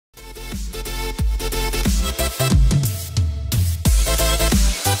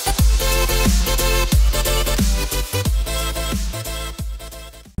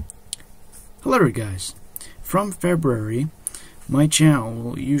Hello there guys. From February, my channel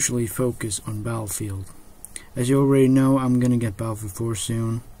will usually focus on Battlefield. As you already know, I'm gonna get Battlefield 4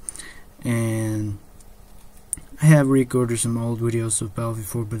 soon, and I have recorded some old videos of Battlefield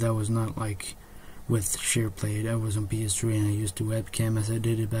 4, but that was not like with SharePlay. That was on PS3 and I used the webcam as I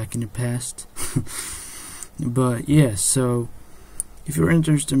did it back in the past. But yeah, so if you're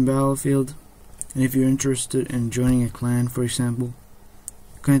interested in Battlefield, and if you're interested in joining a clan, for example,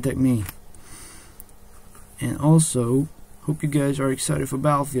 contact me. And also, hope you guys are excited for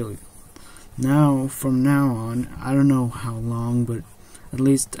Battlefield. Now, from now on, I don't know how long, but at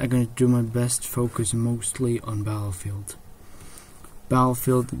least I'm gonna do my best, focus mostly on Battlefield.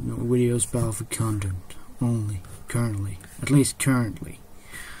 Battlefield videos, Battlefield content only, currently. At least currently.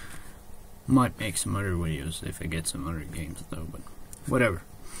 Might make some other videos if I get some other games though, but whatever.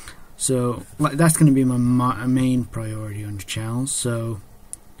 So, that's gonna be my main priority on the channel, so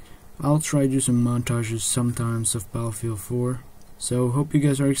I'll try to do some montages sometimes of Battlefield 4. So hope you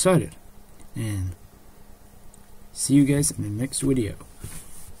guys are excited, and see you guys in the next video.